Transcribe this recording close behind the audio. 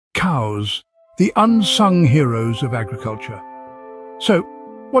cows, the unsung heroes of agriculture. So,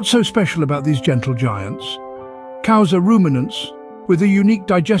 what's so special about these gentle giants? Cows are ruminants with a unique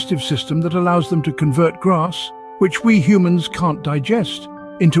digestive system that allows them to convert grass, which we humans can't digest,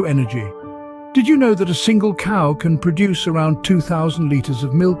 into energy. Did you know that a single cow can produce around 2,000 litres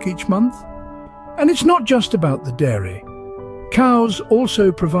of milk each month? And it's not just about the dairy. Cows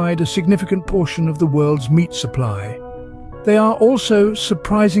also provide a significant portion of the world's meat supply. They are also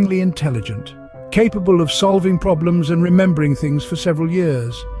surprisingly intelligent, capable of solving problems and remembering things for several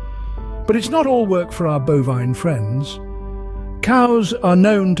years. But it's not all work for our bovine friends. Cows are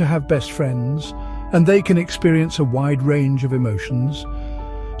known to have best friends, and they can experience a wide range of emotions.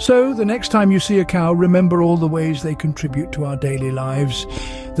 So, the next time you see a cow, remember all the ways they contribute to our daily lives.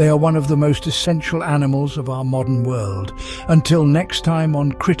 They are one of the most essential animals of our modern world. Until next time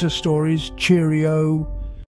on Critter Stories, cheerio.